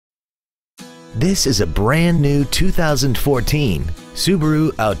This is a brand new 2014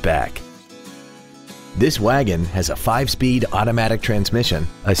 Subaru Outback. This wagon has a 5-speed automatic transmission,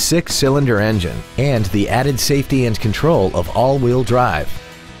 a 6-cylinder engine, and the added safety and control of all-wheel drive.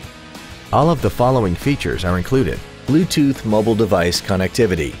 All of the following features are included: Bluetooth mobile device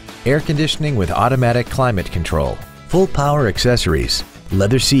connectivity, air conditioning with automatic climate control, full power accessories,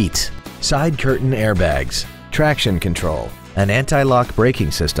 leather seats, side curtain airbags, traction control, an anti-lock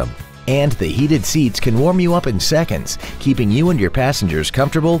braking system, and the heated seats can warm you up in seconds, keeping you and your passengers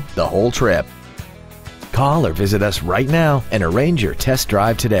comfortable the whole trip. Call or visit us right now and arrange your test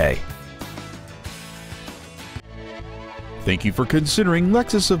drive today. Thank you for considering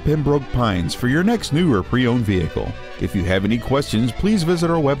Lexus of Pembroke Pines for your next new or pre-owned vehicle. If you have any questions, please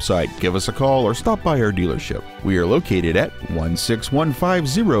visit our website, give us a call, or stop by our dealership. We are located at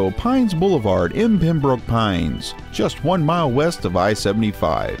 16150 Pines Boulevard in Pembroke Pines, just 1 mile west of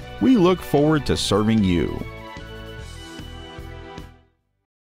I-75. We look forward to serving you.